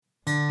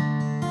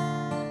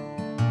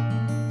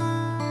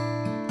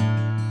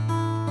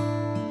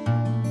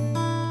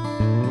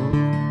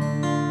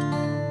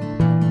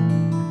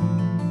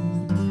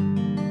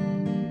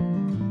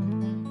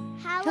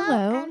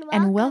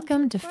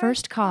Welcome to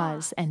First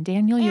Cause and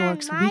Daniel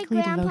York's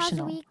weekly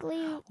devotional.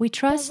 We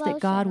trust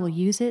that God will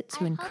use it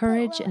to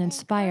encourage and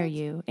inspire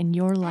you in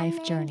your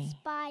life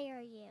journey.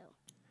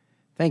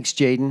 Thanks,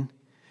 Jaden.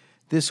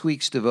 This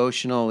week's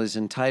devotional is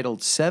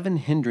entitled 7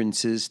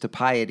 Hindrances to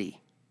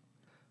Piety.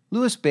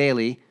 Lewis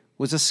Bailey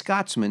was a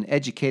Scotsman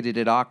educated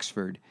at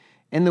Oxford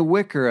and the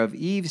vicar of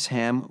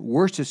Evesham,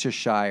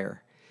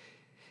 Worcestershire.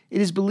 It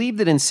is believed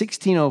that in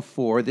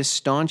 1604 this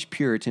staunch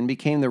Puritan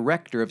became the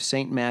rector of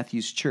St.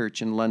 Matthew's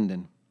Church in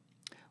London.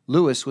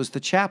 Lewis was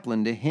the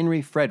chaplain to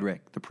Henry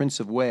Frederick, the Prince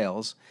of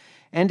Wales,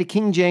 and to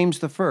King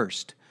James I,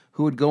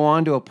 who would go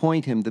on to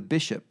appoint him the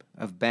Bishop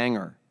of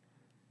Bangor.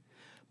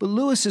 But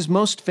Lewis is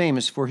most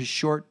famous for his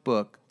short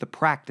book, The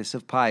Practice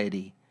of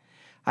Piety.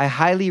 I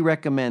highly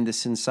recommend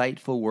this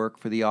insightful work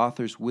for the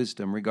author's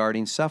wisdom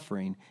regarding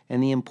suffering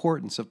and the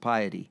importance of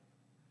piety.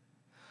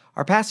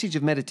 Our passage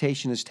of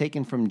meditation is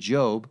taken from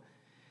Job,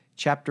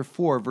 chapter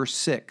 4, verse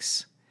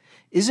 6.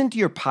 Isn't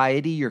your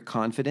piety your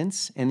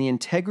confidence, and the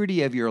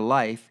integrity of your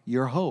life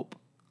your hope?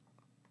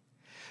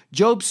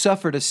 Job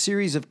suffered a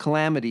series of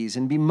calamities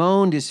and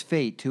bemoaned his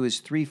fate to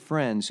his 3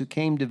 friends who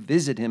came to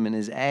visit him in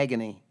his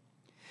agony.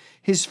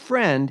 His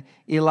friend,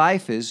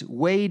 Eliphaz,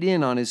 weighed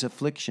in on his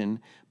affliction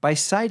by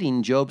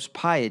citing Job's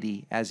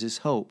piety as his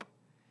hope.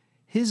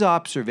 His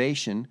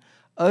observation,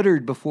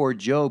 uttered before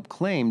Job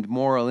claimed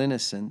moral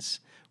innocence,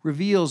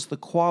 reveals the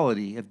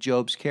quality of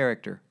Job's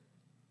character.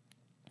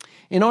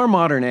 In our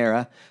modern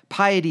era,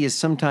 piety is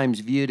sometimes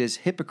viewed as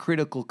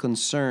hypocritical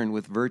concern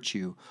with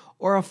virtue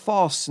or a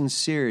false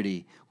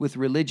sincerity with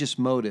religious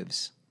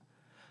motives.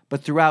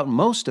 But throughout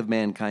most of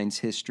mankind's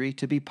history,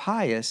 to be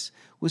pious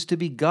was to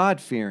be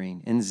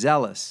God-fearing and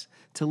zealous,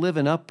 to live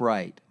an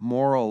upright,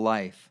 moral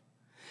life.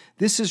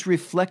 This is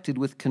reflected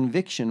with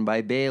conviction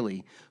by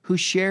Bailey, who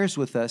shares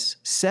with us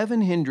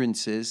 7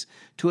 hindrances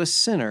to a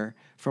sinner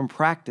from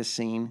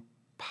practicing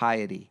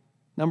piety.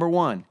 Number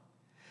 1,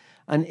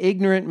 an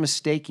ignorant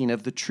mistaking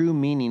of the true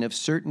meaning of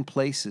certain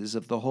places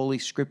of the Holy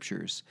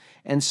Scriptures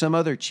and some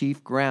other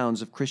chief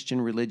grounds of Christian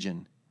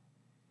religion.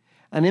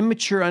 An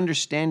immature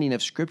understanding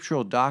of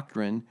scriptural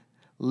doctrine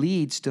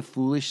leads to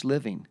foolish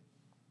living.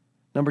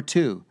 Number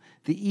 2,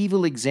 the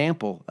evil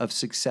example of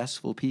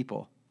successful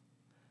people.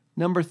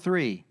 Number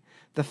 3,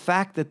 the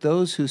fact that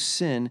those who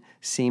sin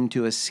seem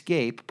to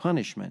escape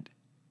punishment.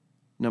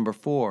 Number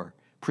 4,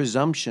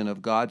 presumption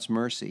of God's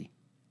mercy.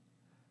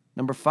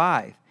 Number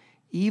 5,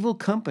 evil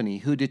company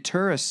who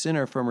deter a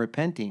sinner from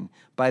repenting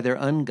by their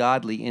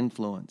ungodly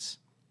influence.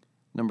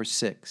 Number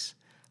 6,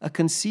 a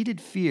conceited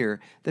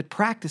fear that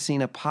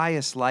practicing a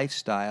pious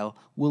lifestyle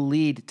will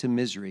lead to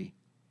misery.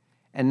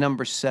 And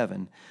number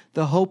 7,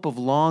 the hope of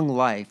long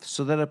life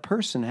so that a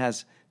person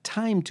has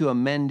time to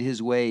amend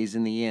his ways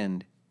in the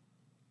end.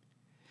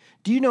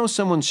 Do you know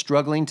someone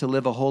struggling to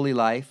live a holy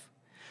life?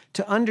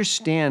 To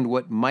understand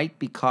what might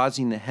be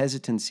causing the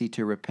hesitancy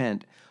to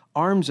repent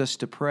arms us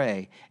to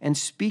pray and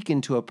speak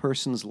into a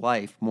person's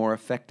life more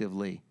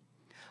effectively.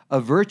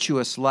 A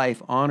virtuous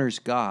life honors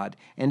God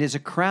and is a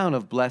crown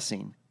of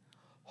blessing.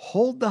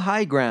 Hold the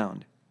high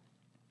ground.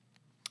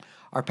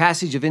 Our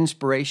passage of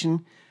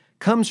inspiration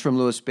comes from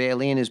Lewis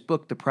Bailey in his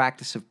book, The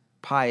Practice of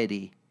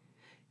Piety.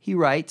 He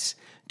writes,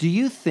 "Do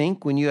you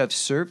think when you have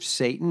served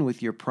Satan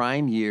with your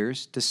prime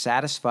years to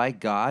satisfy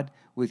God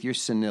with your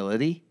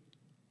senility?"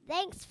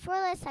 Thanks for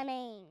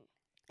listening.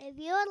 If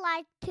you would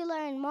like to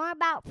learn more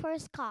about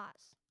First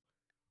Cause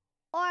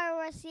or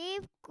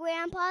receive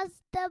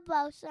Grandpa's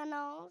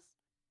devotionals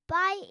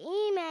by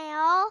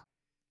email,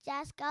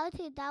 just go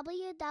to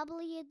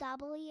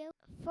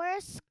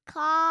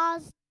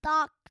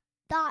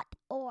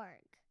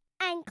www.firstcause.org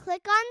and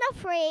click on the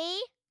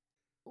free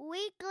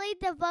weekly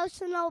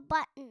devotional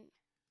button.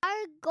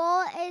 Our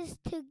goal is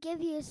to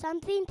give you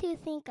something to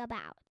think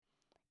about.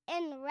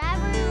 In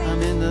reverence,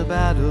 I'm in the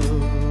battle,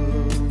 Lord.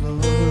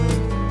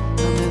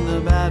 I'm in the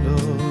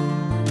battle.